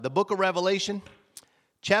The book of Revelation,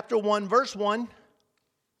 chapter 1, verse 1.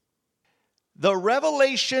 The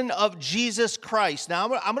revelation of Jesus Christ.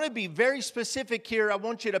 Now, I'm going to be very specific here. I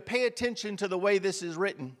want you to pay attention to the way this is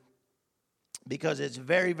written because it's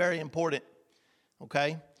very, very important.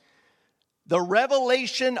 Okay? The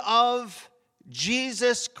revelation of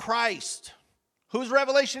Jesus Christ. Whose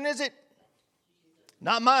revelation is it?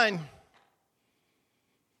 Not mine.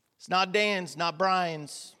 It's not Dan's, not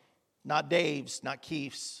Brian's, not Dave's, not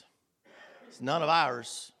Keith's. It's none of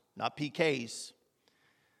ours, not PK's,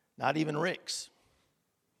 not even Rick's.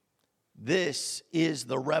 This is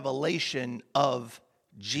the revelation of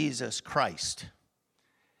Jesus Christ.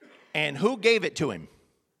 And who gave it to him?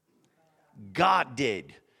 God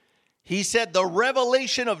did. He said the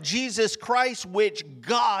revelation of Jesus Christ which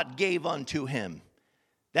God gave unto him.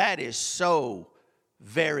 That is so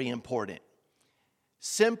very important.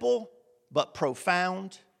 Simple but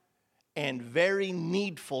profound and very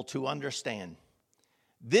needful to understand.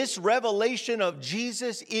 This revelation of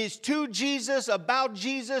Jesus is to Jesus, about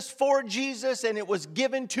Jesus, for Jesus, and it was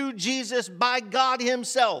given to Jesus by God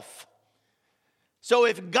himself. So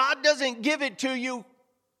if God doesn't give it to you,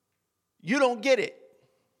 you don't get it.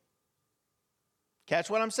 Catch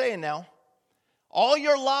what I'm saying now. All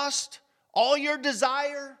your lust, all your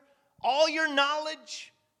desire, all your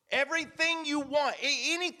knowledge, everything you want,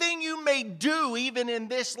 anything you may do even in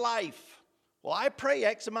this life. Well, I pray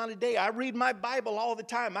X amount a day. I read my Bible all the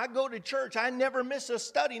time. I go to church. I never miss a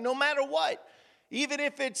study no matter what. Even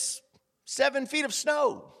if it's 7 feet of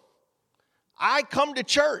snow. I come to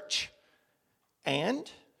church.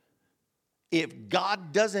 And if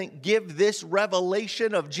God doesn't give this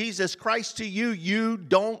revelation of Jesus Christ to you, you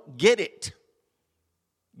don't get it.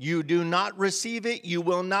 You do not receive it. You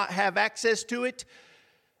will not have access to it.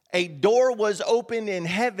 A door was opened in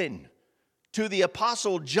heaven to the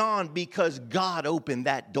Apostle John because God opened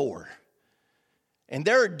that door. And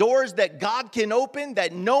there are doors that God can open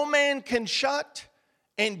that no man can shut,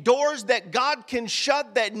 and doors that God can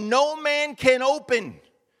shut that no man can open.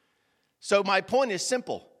 So my point is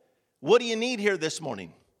simple. What do you need here this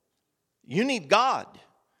morning? You need God.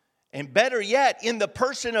 And better yet, in the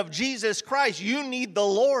person of Jesus Christ, you need the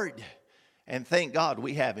Lord. And thank God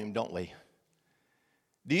we have him, don't we?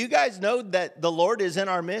 Do you guys know that the Lord is in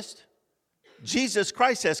our midst? Jesus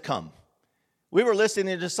Christ has come. We were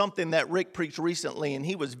listening to something that Rick preached recently, and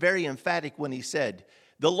he was very emphatic when he said,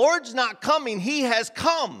 the Lord's not coming, he has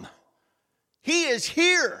come. He is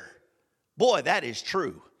here. Boy, that is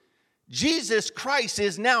true. Jesus Christ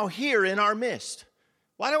is now here in our midst.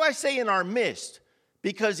 Why do I say in our midst?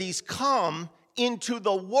 Because he's come into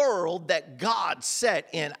the world that God set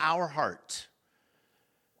in our heart.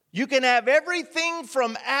 You can have everything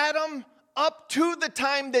from Adam up to the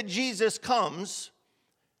time that Jesus comes,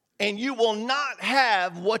 and you will not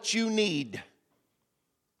have what you need.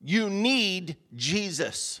 You need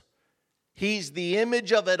Jesus. He's the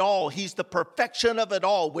image of it all. He's the perfection of it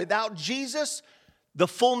all. Without Jesus, the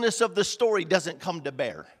fullness of the story doesn't come to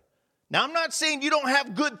bear. Now, I'm not saying you don't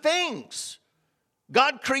have good things.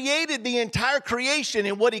 God created the entire creation,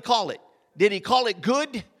 and what did he call it? Did he call it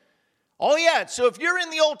good? Oh, yeah. So if you're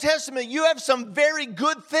in the Old Testament, you have some very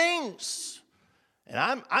good things.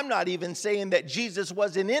 And I'm not even saying that Jesus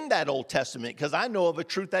wasn't in that Old Testament, because I know of a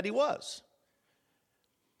truth that he was.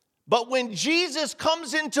 But when Jesus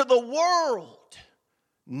comes into the world,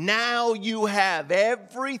 now you have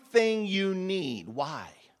everything you need. Why?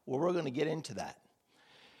 Well, we're going to get into that.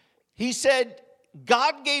 He said,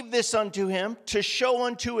 God gave this unto him to show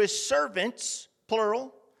unto his servants,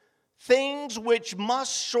 plural, things which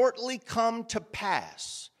must shortly come to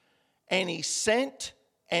pass. And he sent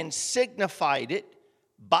and signified it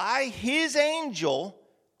by his angel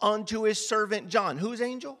unto his servant John. Whose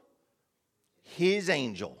angel? His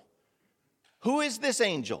angel. Who is this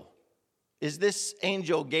angel? Is this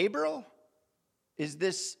angel Gabriel? Is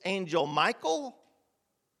this angel Michael?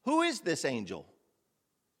 Who is this angel?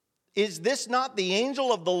 Is this not the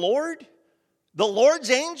angel of the Lord? The Lord's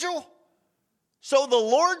angel? So the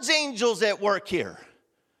Lord's angel's at work here.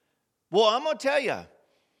 Well, I'm going to tell you,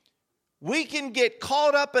 we can get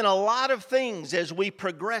caught up in a lot of things as we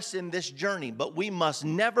progress in this journey, but we must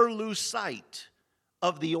never lose sight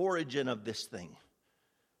of the origin of this thing.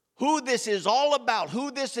 Who this is all about, who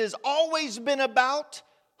this has always been about,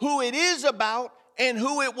 who it is about, and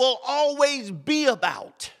who it will always be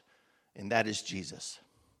about. And that is Jesus.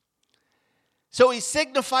 So he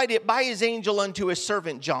signified it by his angel unto his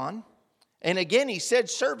servant John. And again, he said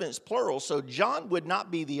servants, plural, so John would not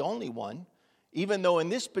be the only one, even though in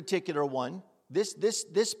this particular one,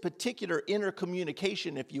 this particular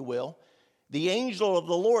intercommunication, if you will, the angel of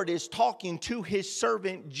the Lord is talking to his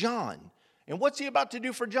servant John. And what's he about to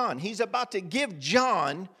do for John? He's about to give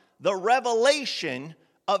John the revelation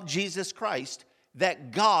of Jesus Christ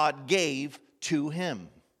that God gave to him.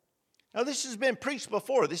 Now, this has been preached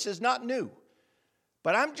before. This is not new.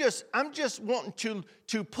 But I'm just wanting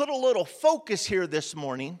to put a little focus here this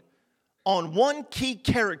morning on one key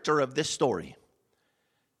character of this story.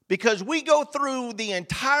 Because we go through the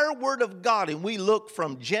entire Word of God and we look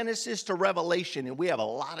from Genesis to Revelation, and we have a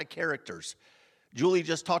lot of characters. Julie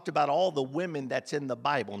just talked about all the women that's in the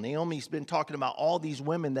Bible. Naomi's been talking about all these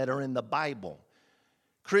women that are in the Bible.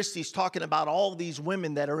 Christy's talking about all these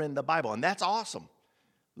women that are in the Bible, and that's awesome.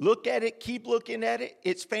 Look at it, keep looking at it.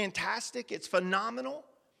 It's fantastic, it's phenomenal.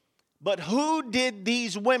 But who did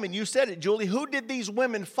these women, you said it, Julie, who did these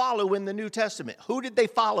women follow in the New Testament? Who did they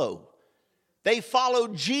follow? They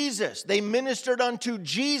followed Jesus. They ministered unto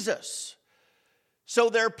Jesus. So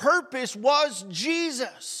their purpose was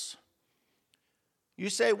Jesus. You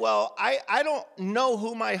say, well, I don't know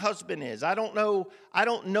who my husband is. I don't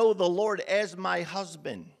know the Lord as my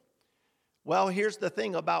husband. Well, here's the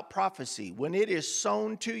thing about prophecy. When it is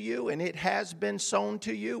sown to you, and it has been sown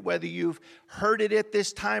to you, whether you've heard it at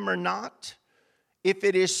this time or not, if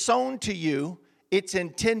it is sown to you, it's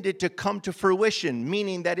intended to come to fruition,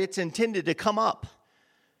 meaning that it's intended to come up.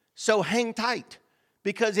 So hang tight,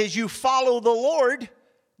 because as you follow the Lord,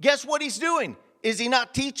 guess what he's doing? Is he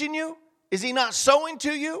not teaching you? Is he not sowing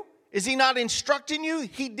to you? Is he not instructing you?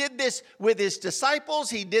 He did this with his disciples.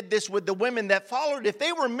 He did this with the women that followed. If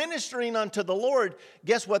they were ministering unto the Lord,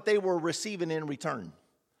 guess what they were receiving in return?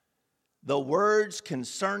 The words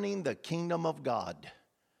concerning the kingdom of God.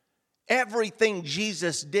 Everything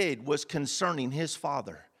Jesus did was concerning his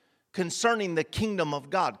Father, concerning the kingdom of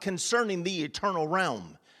God, concerning the eternal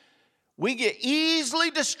realm. We get easily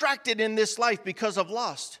distracted in this life because of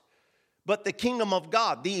lust. But the kingdom of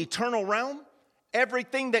God, the eternal realm,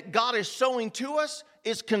 everything that God is sowing to us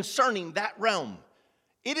is concerning that realm.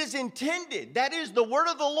 It is intended, that is the word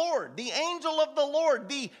of the Lord, the angel of the Lord,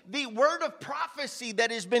 the word of prophecy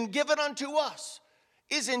that has been given unto us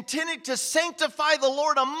is intended to sanctify the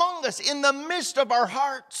Lord among us in the midst of our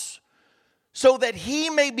hearts, so that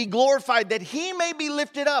he may be glorified, that he may be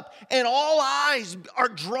lifted up, and all eyes are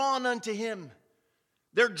drawn unto him.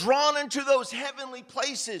 They're drawn into those heavenly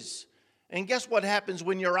places. And guess what happens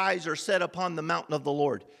when your eyes are set upon the mountain of the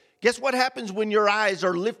Lord? Guess what happens when your eyes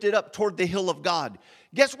are lifted up toward the hill of God?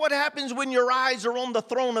 Guess what happens when your eyes are on the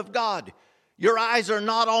throne of God? Your eyes are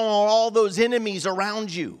not on all those enemies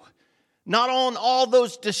around you, not on all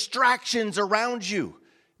those distractions around you.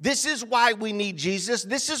 This is why we need Jesus.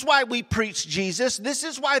 This is why we preach Jesus. This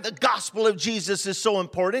is why the gospel of Jesus is so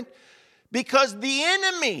important. Because the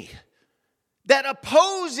enemy that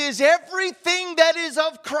opposes everything that is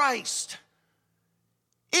of Christ,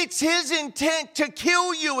 it's his intent to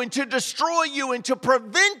kill you and to destroy you and to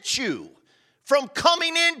prevent you from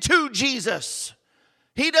coming into Jesus.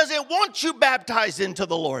 He doesn't want you baptized into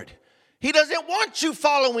the Lord. He doesn't want you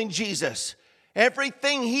following Jesus.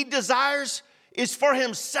 Everything he desires is for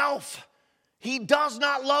himself. He does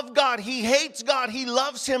not love God. He hates God. He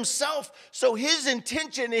loves himself. So his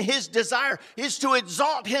intention and his desire is to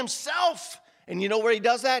exalt himself. And you know where he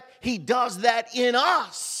does that? He does that in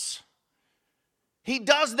us. He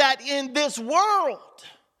does that in this world.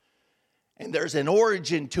 And there's an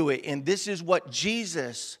origin to it. And this is what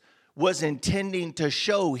Jesus was intending to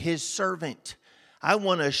show his servant. I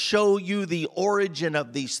want to show you the origin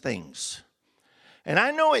of these things. And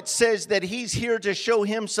I know it says that he's here to show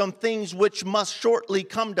him some things which must shortly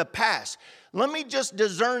come to pass. Let me just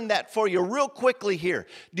discern that for you real quickly here.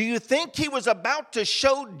 Do you think he was about to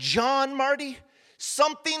show John, Marty,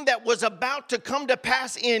 something that was about to come to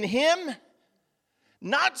pass in him?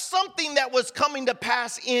 Not something that was coming to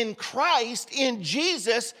pass in Christ, in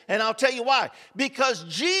Jesus. And I'll tell you why. Because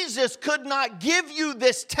Jesus could not give you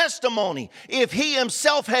this testimony if he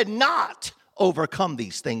himself had not overcome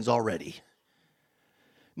these things already.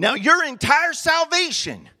 Now, your entire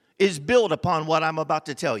salvation is built upon what I'm about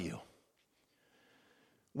to tell you.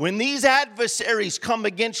 When these adversaries come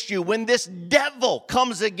against you, when this devil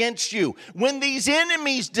comes against you, when these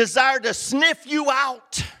enemies desire to sniff you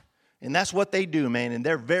out, and that's what they do, man, and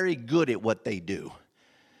they're very good at what they do.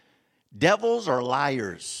 Devils are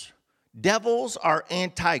liars. Devils are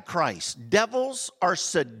antichrist. Devils are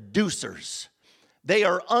seducers. They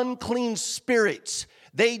are unclean spirits.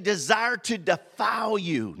 They desire to defile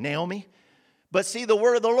you, Naomi. But see, the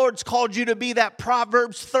word of the Lord's called you to be that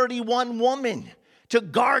Proverbs 31 woman, to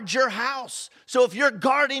guard your house. So if you're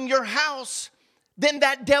guarding your house, then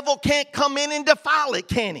that devil can't come in and defile it,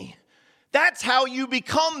 can he? That's how you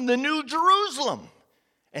become the New Jerusalem.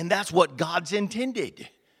 And that's what God's intended.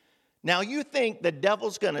 Now, you think the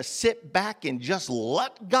devil's going to sit back and just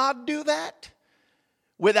let God do that?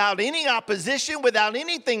 Without any opposition, without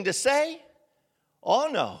anything to say? Oh,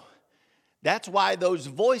 no. That's why those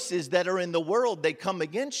voices that are in the world, they come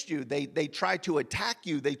against you. They try to attack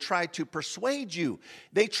you. They try to persuade you.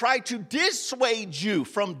 They try to dissuade you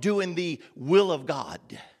from doing the will of God.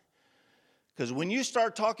 Because when you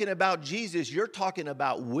start talking about Jesus, you're talking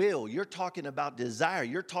about will. You're talking about desire.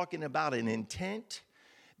 You're talking about an intent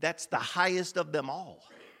that's the highest of them all.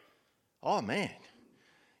 Oh, man.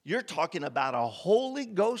 You're talking about a Holy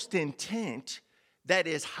Ghost intent that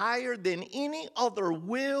is higher than any other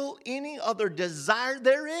will, any other desire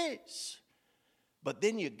there is. But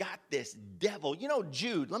then you got this devil. You know,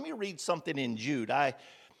 Jude, let me read something in Jude. I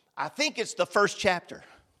think it's the first chapter.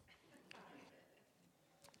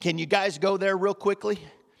 Can you guys go there real quickly?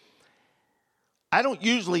 I don't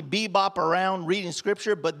usually bebop around reading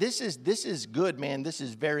scripture, but this is good, man. This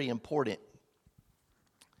is very important.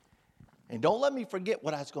 And don't let me forget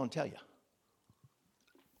what I was going to tell you.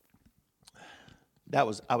 I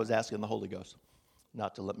was asking the Holy Ghost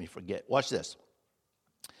not to let me forget. Watch this.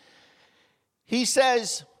 He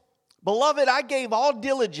says, "Beloved, I gave all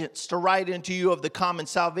diligence to write unto you of the common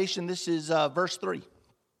salvation." This is verse 3.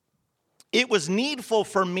 "It was needful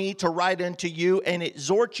for me to write unto you and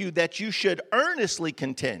exhort you that you should earnestly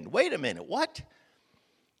contend." Wait a minute, what?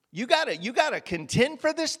 You gotta contend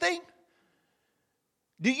for this thing?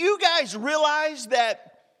 Do you guys realize that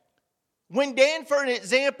when Dan, for an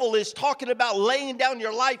example, is talking about laying down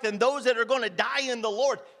your life and those that are going to die in the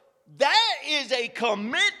Lord, that is a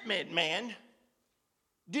commitment, man.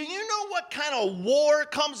 Do you know what kind of war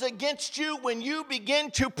comes against you when you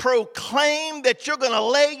begin to proclaim that you're going to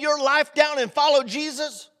lay your life down and follow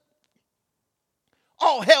Jesus?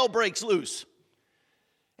 All hell breaks loose.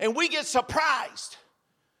 And we get surprised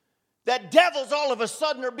that devils all of a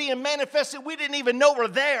sudden are being manifested we didn't even know were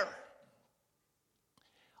there.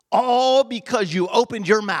 All because you opened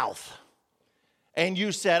your mouth and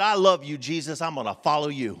you said, "I love you, Jesus. I'm going to follow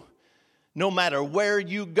you. No matter where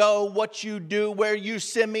you go, what you do, where you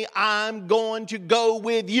send me, I'm going to go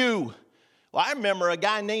with you." Well, I remember a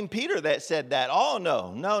guy named Peter that said that. "Oh, no,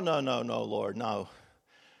 Lord, no.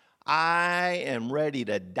 I am ready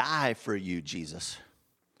to die for you, Jesus."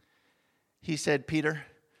 He said, "Peter,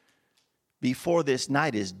 before this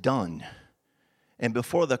night is done, and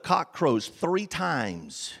before the cock crows 3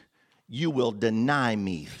 times, you will deny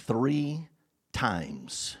me 3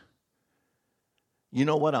 times. You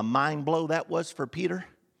know what a mind blow that was for Peter?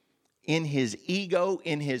 In his ego,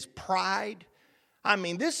 in his pride. I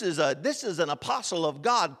mean, this is an apostle of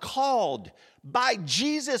God called by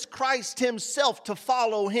Jesus Christ himself to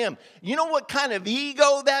follow him. You know what kind of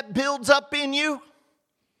ego that builds up in you?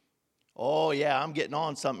 Oh yeah, I'm getting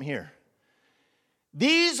on something here.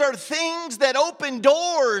 These are things that open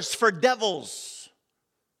doors for devils.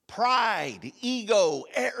 Pride, ego,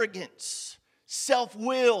 arrogance,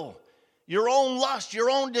 self-will, your own lust, your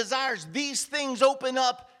own desires. These things open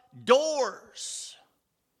up doors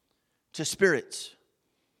to spirits.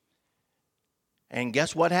 And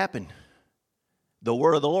guess what happened? The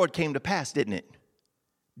word of the Lord came to pass, didn't it?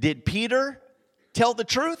 Did Peter tell the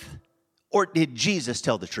truth or did Jesus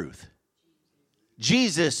tell the truth?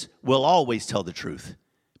 Jesus will always tell the truth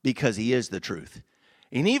because he is the truth.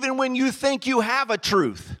 And even when you think you have a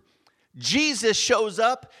truth, Jesus shows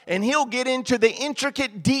up and he'll get into the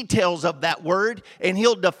intricate details of that word and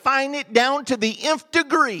he'll define it down to the nth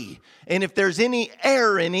degree. And if there's any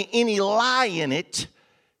error in it, any lie in it,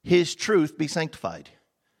 his truth be sanctified.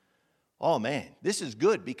 Oh man, this is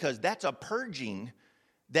good because that's a purging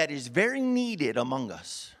that is very needed among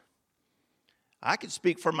us. I could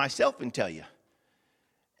speak for myself and tell you,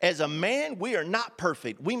 as a man, we are not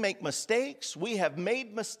perfect. We make mistakes. We have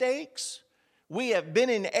made mistakes. We have been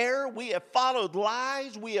in error. We have followed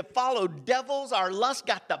lies. We have followed devils. Our lust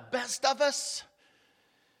got the best of us.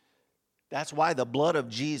 That's why the blood of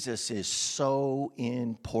Jesus is so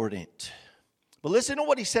important. But listen to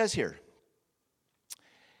what he says here.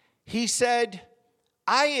 He said,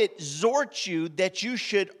 "I exhort you that you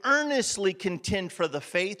should earnestly contend for the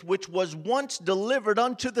faith which was once delivered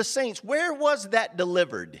unto the saints." Where was that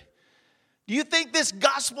delivered? Do you think this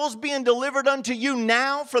gospel is being delivered unto you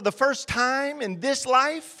now for the first time in this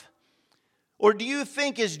life? Or do you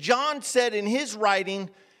think, as John said in his writing,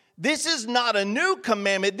 this is not a new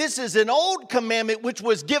commandment, this is an old commandment which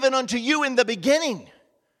was given unto you in the beginning?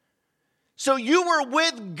 So you were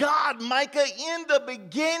with God, Micah, in the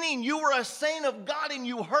beginning. You were a saint of God and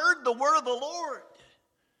you heard the word of the Lord.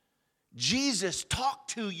 Jesus talked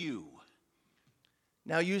to you.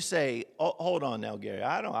 Now you say, oh, hold on now, Gary.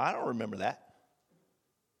 I don't remember that.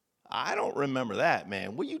 I don't remember that,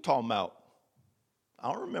 man. What are you talking about?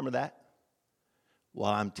 I don't remember that. Well,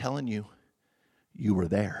 I'm telling you, you were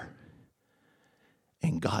there.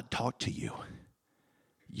 And God talked to you.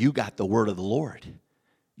 You got the word of the Lord.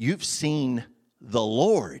 You've seen the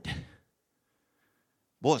Lord.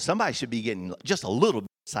 Boy, somebody should be getting just a little bit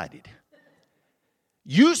excited.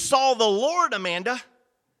 You saw the Lord, Amanda.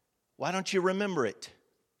 Why don't you remember it?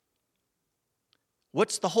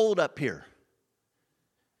 What's the hold up here?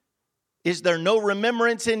 Is there no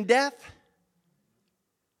remembrance in death?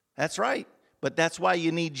 That's right. But that's why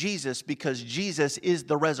you need Jesus, because Jesus is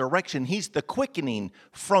the resurrection. He's the quickening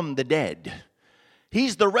from the dead.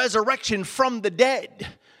 He's the resurrection from the dead.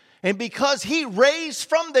 And because he raised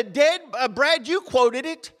from the dead, Brad, you quoted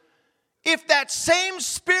it. If that same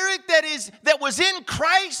spirit that was in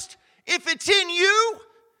Christ, if it's in you,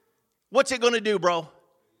 what's it going to do, bro?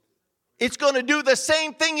 It's going to do the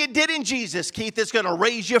same thing it did in Jesus, Keith. It's going to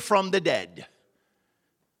raise you from the dead.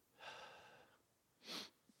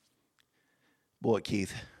 Boy,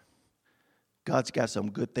 Keith, God's got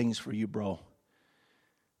some good things for you, bro.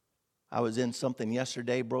 I was in something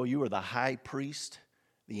yesterday, bro. You were the high priest,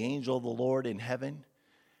 the angel of the Lord in heaven,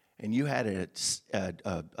 and you had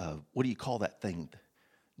what do you call that thing?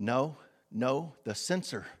 No, the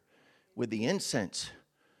censer with the incense.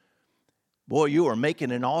 Boy, you were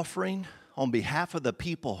making an offering on behalf of the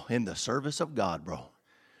people in the service of God, bro.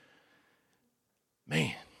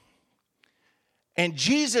 Man. And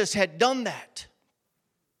Jesus had done that.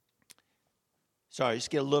 Sorry, just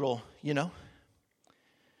get a little,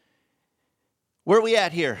 Where are we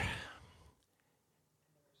at here?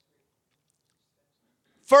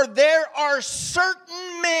 For there are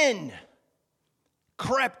certain men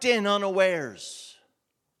crept in unawares.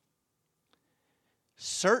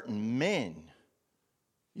 Certain men.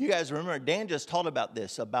 You guys remember, Dan just taught about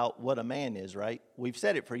this, about what a man is, right? We've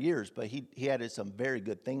said it for years, but he added some very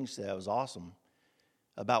good things that was awesome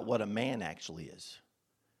about what a man actually is.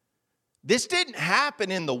 This didn't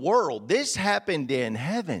happen in the world. This happened in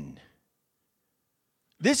heaven.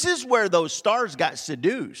 This is where those stars got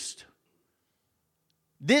seduced.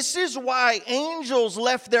 This is why angels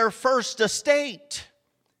left their first estate.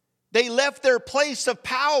 They left their place of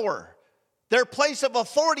power, their place of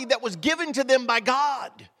authority that was given to them by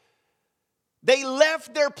God. They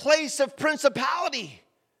left their place of principality,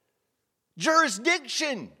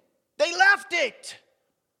 jurisdiction. They left it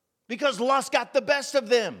because lust got the best of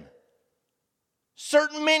them.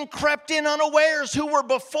 Certain men crept in unawares who were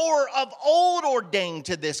before of old ordained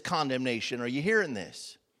to this condemnation. Are you hearing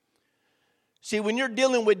this? See, when you're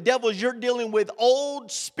dealing with devils, you're dealing with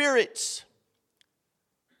old spirits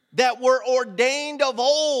that were ordained of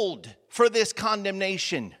old for this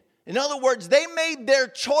condemnation. In other words, they made their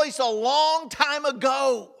choice a long time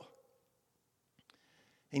ago.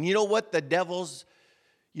 And you know what the devil's,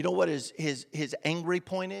 his angry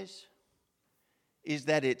point is? Is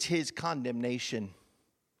that it's his condemnation.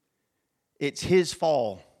 It's his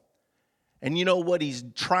fall. And you know what he's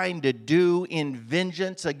trying to do in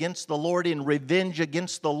vengeance against the Lord, in revenge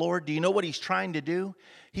against the Lord? Do you know what he's trying to do?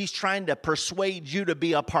 He's trying to persuade you to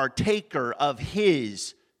be a partaker of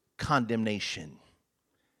his condemnation.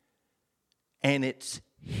 And it's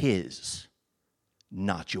his,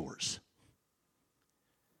 not yours.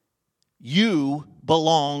 You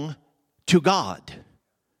belong to God.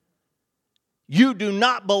 You do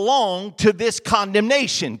not belong to this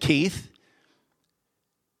condemnation, Keith.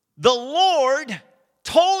 The Lord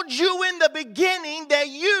told you in the beginning that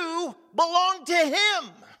you belong to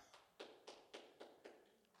him.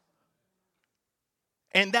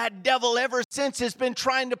 And that devil ever since has been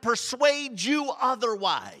trying to persuade you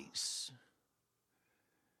otherwise.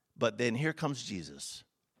 But then here comes Jesus,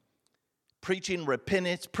 preaching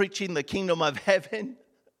repentance, preaching the kingdom of heaven.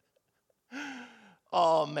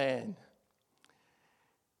 Oh, man.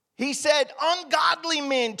 He said, ungodly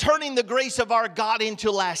men turning the grace of our God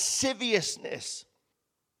into lasciviousness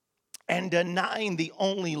and denying the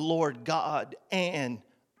only Lord God and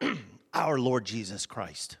our Lord Jesus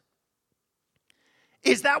Christ.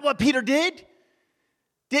 Is that what Peter did?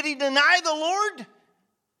 Did he deny the Lord?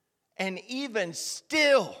 And even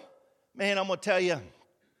still, man, I'm going to tell you,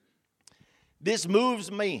 this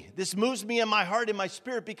moves me. This moves me in my heart, in my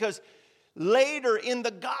spirit, because later in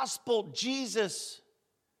the gospel, Jesus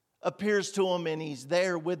appears to him and he's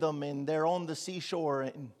there with them and they're on the seashore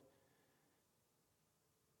and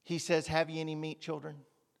he says, have you any meat, children?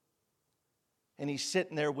 And he's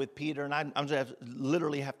sitting there with Peter, and I'm going to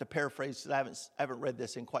literally have to paraphrase because I haven't read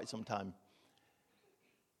this in quite some time.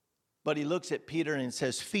 But he looks at Peter and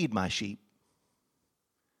says, feed my sheep.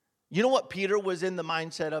 You know what Peter was in the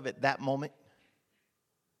mindset of at that moment?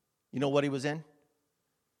 You know what he was in?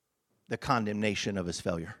 The condemnation of his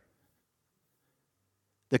failure.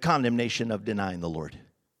 The condemnation of denying the Lord.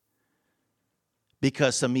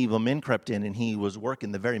 Because some evil men crept in and he was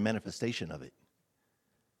working the very manifestation of it.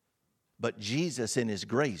 But Jesus in his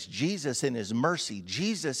grace, Jesus in his mercy,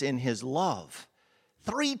 Jesus in his love,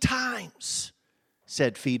 3 times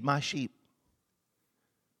said, feed my sheep.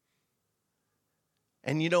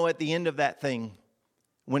 And you know, at the end of that thing,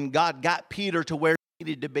 when God got Peter to where he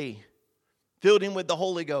needed to be, filled him with the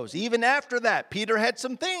Holy Ghost, even after that, Peter had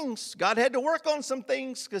some things. God had to work on some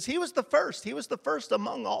things because he was the first. He was the first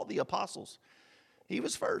among all the apostles. He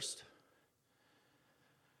was first.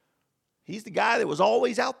 He's the guy that was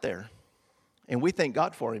always out there. And we thank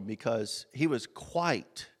God for him because he was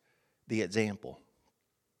quite the example.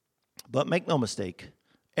 But make no mistake,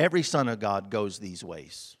 every son of God goes these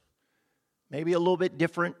ways. Maybe a little bit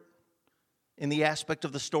different in the aspect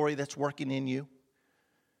of the story that's working in you.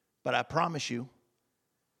 But I promise you,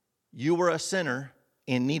 you were a sinner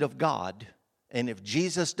in need of God. And if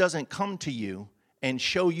Jesus doesn't come to you and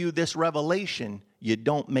show you this revelation, you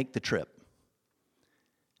don't make the trip.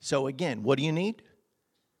 So again, what do you need?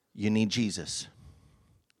 You need Jesus.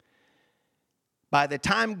 By the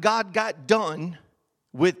time God got done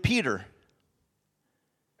with Peter,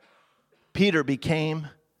 Peter became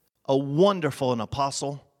a wonderful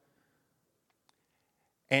apostle.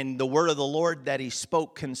 And the word of the Lord that he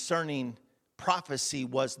spoke concerning prophecy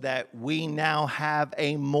was that we now have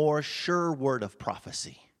a more sure word of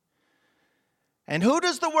prophecy. And who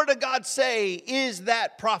does the word of God say is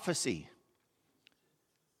that prophecy?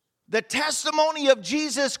 The testimony of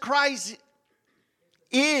Jesus Christ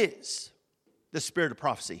is the spirit of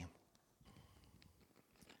prophecy.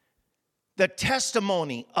 The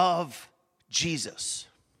testimony of Jesus.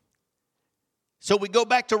 So we go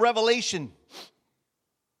back to Revelation.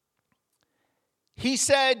 He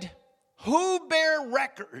said, who bear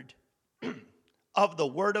record of the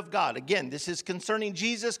word of God? Again, this is concerning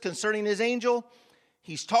Jesus, concerning his angel.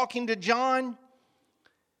 He's talking to John.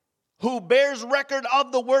 Who bears record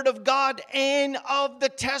of the word of God and of the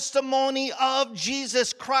testimony of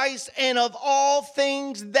Jesus Christ and of all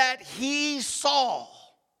things that he saw.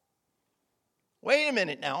 Wait a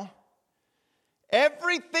minute now.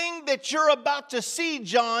 Everything that you're about to see,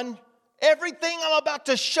 John, everything I'm about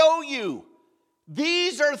to show you,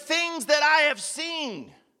 these are things that I have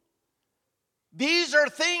seen. These are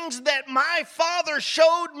things that my Father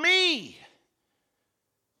showed me.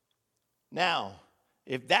 Now,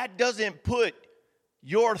 if that doesn't put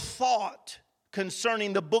your thought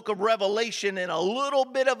concerning the book of Revelation in a little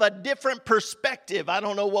bit of a different perspective, I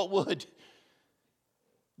don't know what would.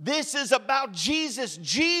 This is about Jesus.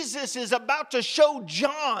 Jesus is about to show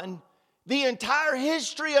John the entire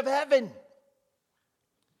history of heaven.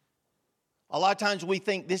 A lot of times we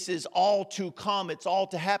think this is all to come, it's all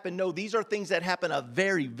to happen. No, these are things that happened a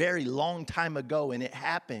very, very long time ago, and it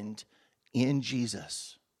happened in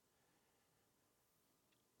Jesus.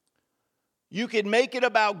 You could make it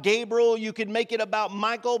about Gabriel, you could make it about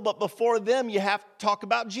Michael, but before them you have to talk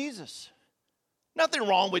about Jesus. Nothing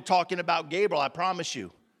wrong with talking about Gabriel, I promise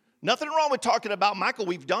you. Nothing wrong with talking about Michael,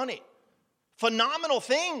 we've done it. Phenomenal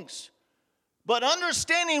things. But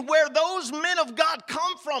understanding where those men of God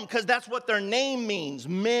come from, because that's what their name means,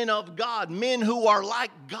 men of God, men who are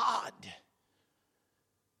like God.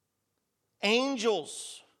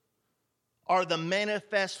 Angels are the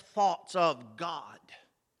manifest thoughts of God.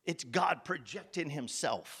 It's God projecting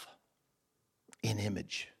himself in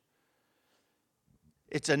image.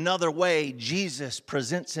 It's another way Jesus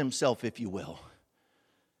presents himself, if you will.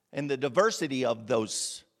 And the diversity of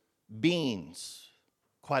those beings,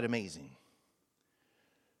 quite amazing.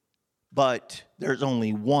 But there's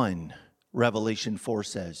only one, Revelation 4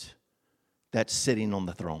 says, that's sitting on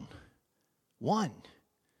the throne. One.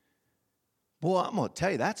 Boy, I'm going to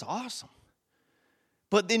tell you, that's awesome.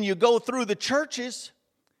 But then you go through the churches,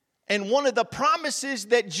 and one of the promises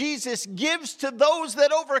that Jesus gives to those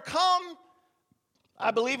that overcome,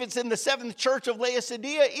 I believe it's in the 7th church of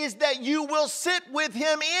Laodicea, is that you will sit with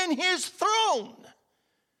him in his throne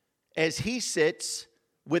as he sits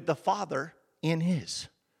with the Father in his.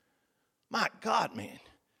 My God, man,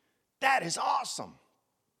 that is awesome.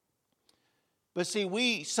 But see,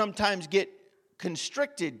 we sometimes get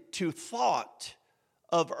constricted to thought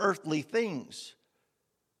of earthly things.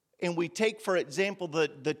 And we take, for example,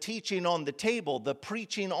 the teaching on the table, the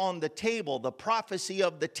preaching on the table, the prophecy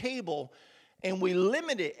of the table, and we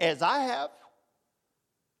limit it, as I have,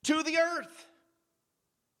 to the earth.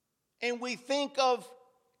 And we think of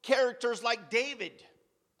characters like David,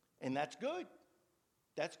 and that's good.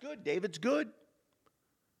 That's good. David's good.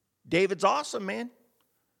 David's awesome, man.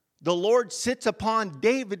 The Lord sits upon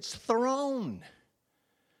David's throne.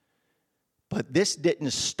 But this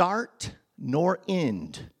didn't start nor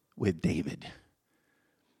end with David.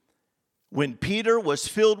 When Peter was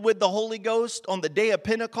filled with the Holy Ghost on the day of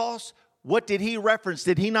Pentecost, what did he reference?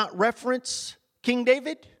 Did he not reference King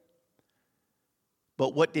David?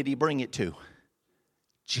 But what did he bring it to?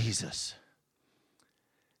 Jesus.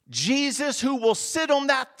 Jesus, who will sit on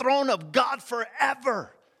that throne of God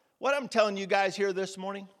forever. What I'm telling you guys here this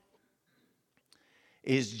morning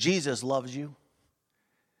is Jesus loves you.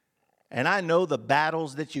 And I know the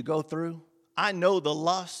battles that you go through. I know the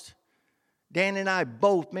lust. Dan and I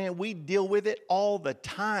both, man, we deal with it all the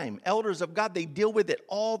time. Elders of God, they deal with it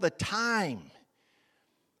all the time.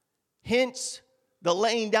 Hence, the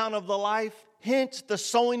laying down of the life. Hence, the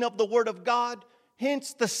sowing of the word of God.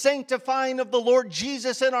 Hence, the sanctifying of the Lord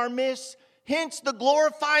Jesus in our midst. Hence, the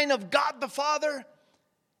glorifying of God the Father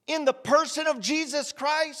in the person of Jesus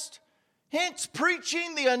Christ. Hence,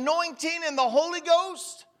 preaching the anointing and the Holy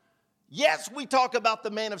Ghost. Yes, we talk about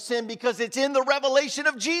the man of sin because it's in the revelation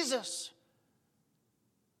of Jesus.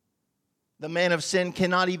 The man of sin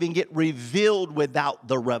cannot even get revealed without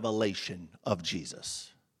the revelation of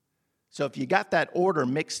Jesus. So if you got that order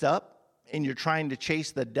mixed up and you're trying to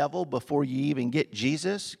chase the devil before you even get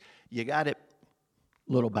Jesus, you got it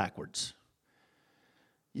a little backwards.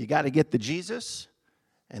 You got to get the Jesus,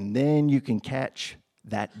 and then you can catch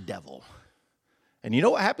that devil. And you know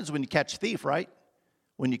what happens when you catch a thief, right?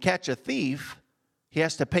 When you catch a thief, he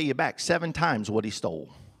has to pay you back 7 times what he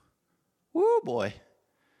stole. Woo, boy.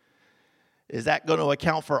 Is that going to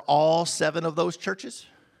account for all 7 of those churches?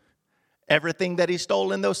 Everything that he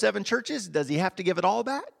stole in those 7 churches, does he have to give it all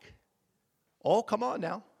back? Oh, come on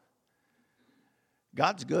now.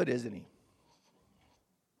 God's good, isn't he?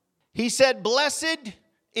 He said, "Blessed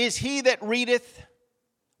is he that readeth."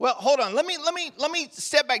 Well, hold on. Let me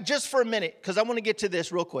step back just for a minute because I want to get to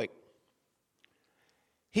this real quick.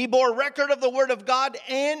 He bore record of the word of God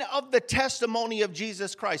and of the testimony of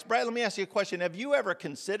Jesus Christ. Brad, let me ask you a question. Have you ever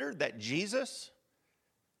considered that Jesus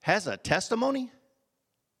has a testimony?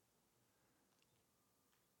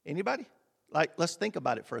 Anybody? Like, let's think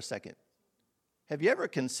about it for a second. Have you ever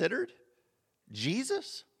considered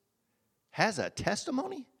Jesus has a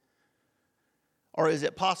testimony? Or is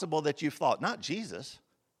it possible that you've thought, not Jesus.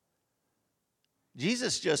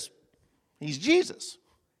 He's Jesus.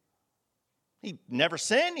 He never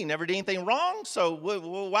sinned. He never did anything wrong. So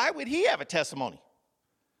why would he have a testimony?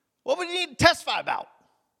 What would he need to testify about?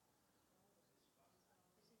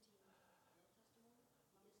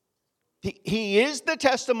 He is the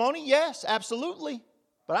testimony. Yes, absolutely.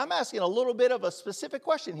 But I'm asking a little bit of a specific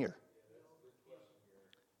question here.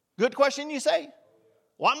 Good question, you say?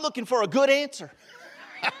 Well, I'm looking for a good answer.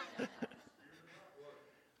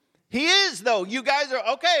 He is, though. You guys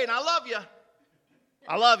are okay, and I love you.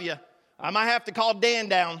 I love you. I might have to call Dan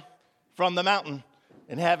down from the mountain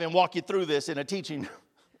and have him walk you through this in a teaching.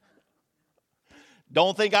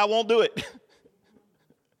 Don't think I won't do it.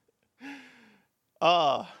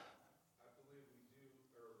 I believe Jesus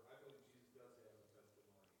does have a testimony.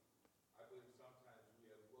 I believe sometimes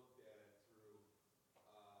we have looked at it through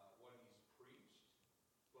what he's preached,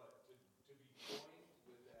 but to be joined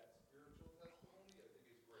with that spiritual testimony, I think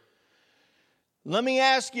is great. Let me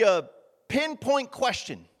ask you a pinpoint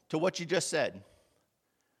question to what you just said.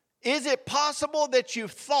 Is it possible that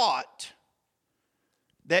you've thought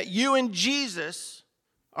that you and Jesus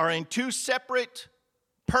are in 2 separate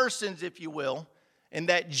persons, if you will, and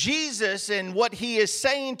that Jesus and what he is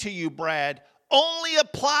saying to you, Brad, only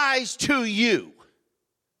applies to you?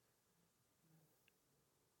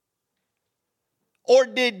 Or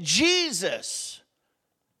did Jesus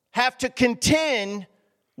have to contend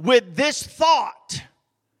with this thought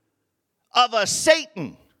of a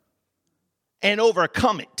Satan and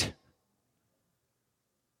overcome it?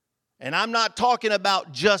 And I'm not talking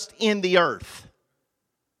about just in the earth.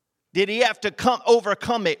 Did he have to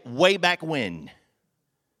overcome it way back when?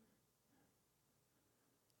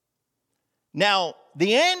 Now,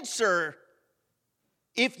 the answer,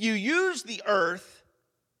 if you use the earth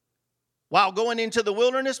while going into the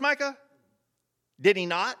wilderness, Micah, did he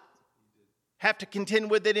not have to contend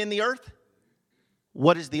with it in the earth?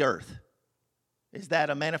 What is the earth? Is that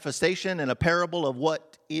a manifestation and a parable of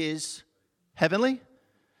what is heavenly?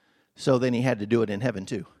 So then he had to do it in heaven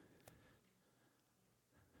too.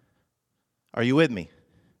 Are you with me?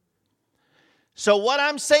 So what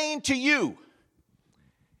I'm saying to you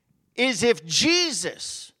is if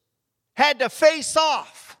Jesus had to face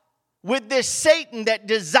off with this Satan that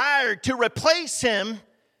desired to replace him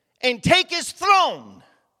and take his throne.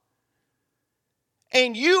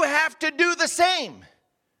 And you have to do the same.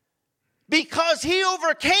 Because he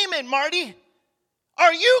overcame it, Marty.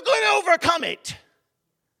 Are you going to overcome it?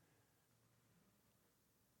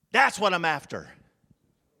 That's what I'm after.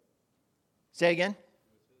 Say again.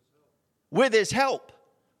 With his help.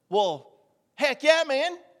 Well, heck yeah,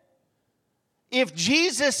 man. If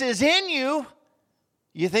Jesus is in you,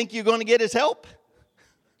 you think you're going to get his help?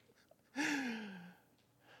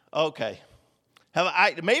 Okay.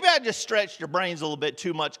 Maybe I just stretched your brains a little bit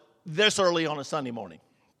too much this early on a Sunday morning.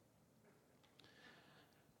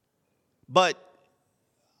 But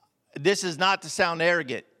this is not to sound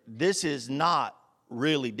arrogant. This is not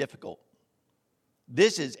really difficult.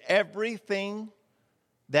 This is everything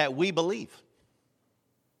that we believe.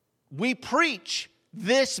 We preach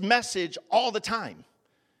this message all the time.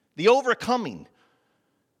 The overcoming.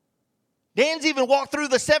 Dan's even walked through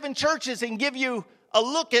the 7 churches and give you a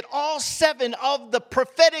look at all 7 of the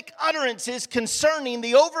prophetic utterances concerning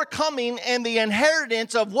the overcoming and the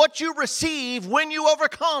inheritance of what you receive when you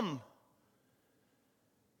overcome.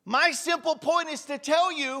 My simple point is to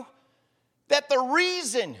tell you that the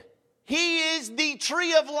reason he is the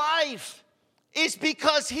tree of life is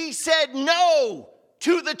because he said no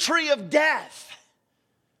to the tree of death.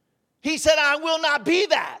 He said, I will not be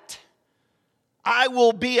that. I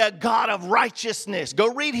will be a God of righteousness.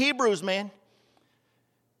 Go read Hebrews, man.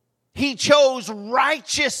 He chose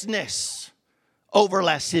righteousness over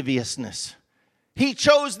lasciviousness. He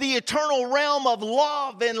chose the eternal realm of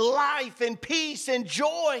love and life and peace and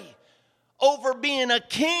joy over being a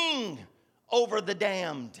king over the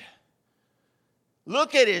damned.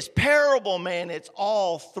 Look at his parable, man. It's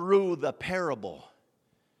all through the parable.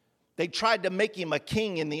 They tried to make him a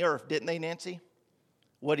king in the earth, didn't they, Nancy?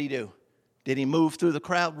 What did he do? Did he move through the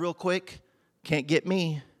crowd real quick? Can't get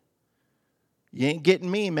me. You ain't getting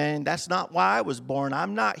me, man. That's not why I was born.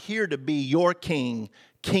 I'm not here to be your king,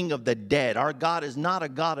 king of the dead. Our God is not a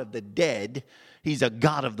God of the dead. He's a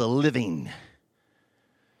God of the living.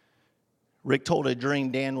 Rick told a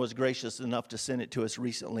dream. Dan was gracious enough to send it to us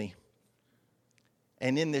recently.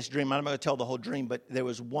 And in this dream, I'm not going to tell the whole dream, but there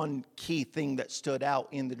was one key thing that stood out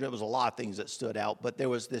in the dream. There was a lot of things that stood out, but there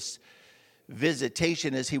was this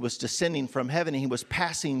visitation as he was descending from heaven, and he was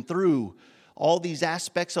passing through all these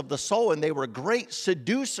aspects of the soul, and they were great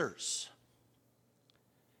seducers.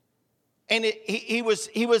 And he was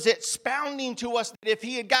expounding to us that if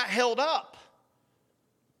he had got held up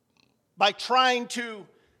by trying to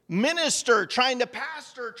minister, trying to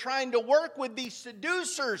pastor, trying to work with these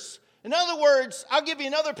seducers. In other words, I'll give you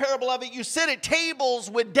another parable of it. You sit at tables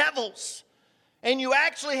with devils, and you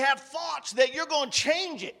actually have thoughts that you're going to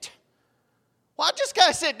change it. Well, I just got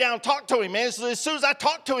to sit down and talk to him, man. As soon as I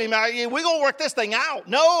talk to him, we're going to work this thing out.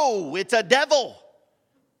 No, it's a devil.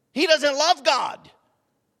 He doesn't love God.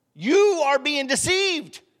 You are being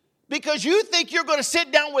deceived because you think you're going to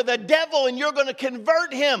sit down with a devil and you're going to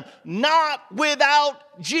convert him. Not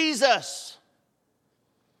without Jesus.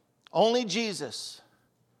 Only Jesus.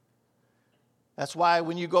 That's why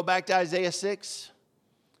when you go back to Isaiah 6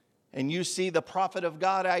 and you see the prophet of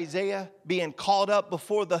God, Isaiah, being called up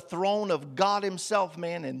before the throne of God himself,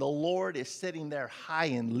 man, and the Lord is sitting there high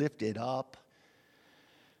and lifted up.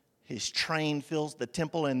 His train fills the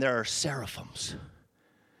temple, and there are seraphims.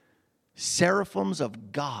 Seraphims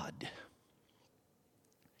of God.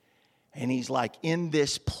 And he's like, in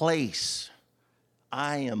this place,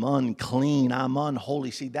 I am unclean, I'm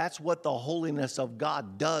unholy. See, that's what the holiness of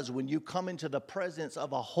God does when you come into the presence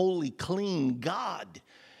of a holy, clean God.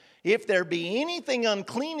 If there be anything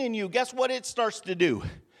unclean in you, guess what it starts to do?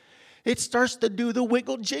 It starts to do the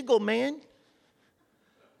wiggle jiggle, man.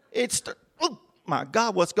 Oh, my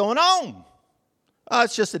God, what's going on? Oh,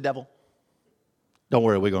 it's just the devil. Don't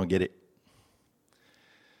worry, we're going to get it.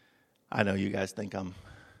 I know you guys think I'm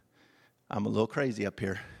a little crazy up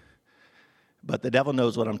here. But the devil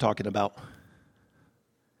knows what I'm talking about.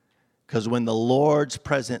 Because when the Lord's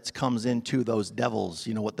presence comes into those devils,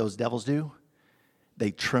 you know what those devils do?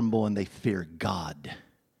 They tremble and they fear God.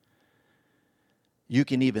 You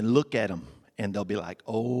can even look at them and they'll be like,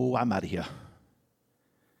 oh, I'm out of here.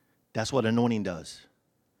 That's what anointing does.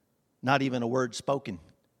 Not even a word spoken.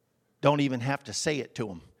 Don't even have to say it to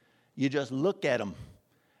them. You just look at them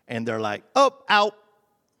and they're like, oh, out.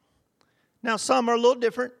 Now, some are a little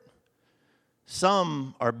different.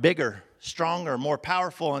 Some are bigger, stronger, more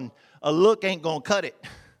powerful, and a look ain't going to cut it.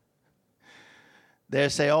 They'll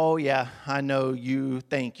say, oh, yeah, I know you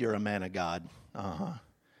think you're a man of God. Uh-huh.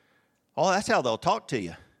 Oh, that's how they'll talk to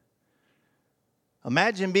you.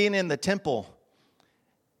 Imagine being in the temple,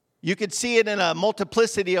 You could see it in a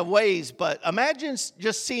multiplicity of ways, but imagine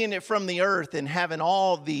just seeing it from the earth and having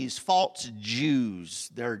all these false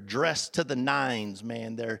Jews. They're dressed to the nines,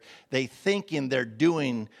 man. They thinking they're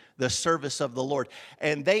doing the service of the Lord.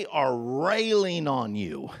 And they are railing on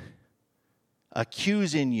you,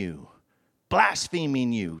 accusing you,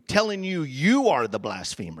 blaspheming you, telling you you are the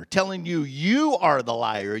blasphemer, telling you you are the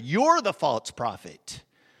liar, you're the false prophet.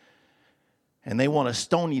 And they want to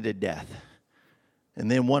stone you to death. And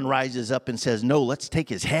then one rises up and says, no, let's take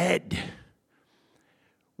his head.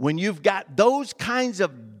 When you've got those kinds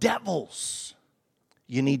of devils,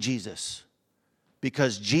 you need Jesus.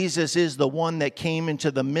 Because Jesus is the one that came into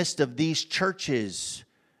the midst of these churches.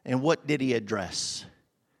 And what did he address?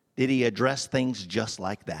 Did he address things just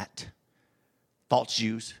like that? False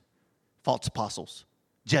Jews, false apostles,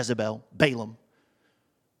 Jezebel, Balaam,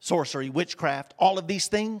 sorcery, witchcraft, all of these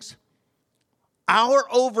things. Our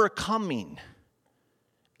overcoming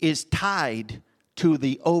is tied to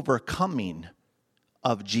the overcoming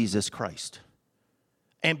of Jesus Christ.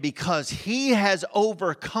 And because he has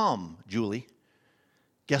overcome, Julie,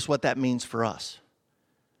 guess what that means for us?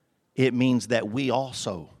 It means that we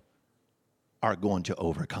also are going to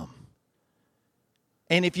overcome.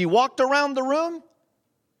 And if you walked around the room,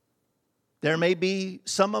 there may be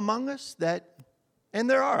some among us that, and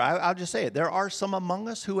there are, I'll just say it, there are some among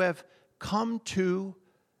us who have come to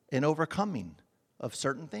an overcoming of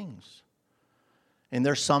certain things. And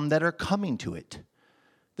there's some that are coming to it.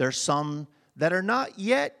 There's some that are not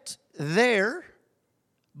yet there,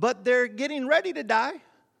 but they're getting ready to die.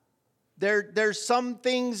 There's some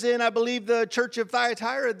things in, I believe, the church of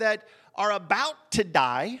Thyatira that are about to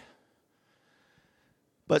die,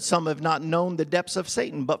 but some have not known the depths of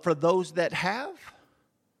Satan. But for those that have,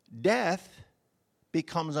 death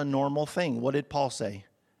becomes a normal thing. What did Paul say?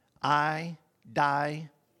 I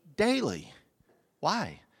die daily.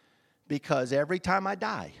 Why? Because every time I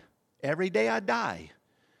die, every day I die,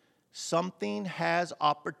 something has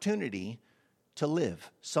opportunity to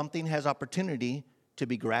live. Something has opportunity to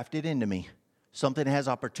be grafted into me. Something has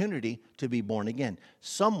opportunity to be born again.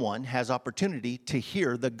 Someone has opportunity to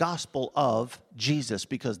hear the gospel of Jesus,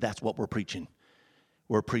 because that's what we're preaching.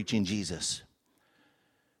 We're preaching Jesus.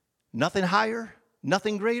 Nothing higher,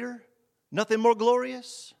 nothing greater, nothing more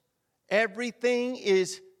glorious. Everything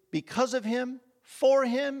is because of him, for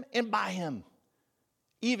him, and by him.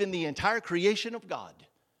 Even the entire creation of God.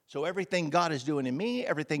 So everything God is doing in me,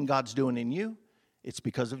 everything God's doing in you, it's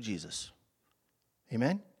because of Jesus.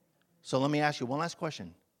 Amen? So let me ask you one last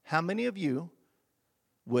question. How many of you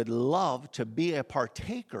would love to be a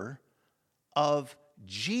partaker of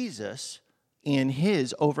Jesus in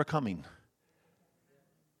his overcoming?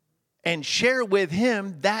 And share with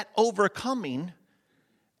him that overcoming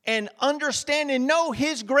and understand and know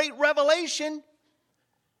his great revelation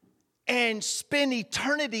and spend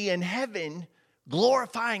eternity in heaven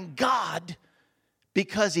glorifying God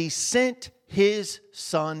because he sent his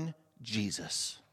son Jesus.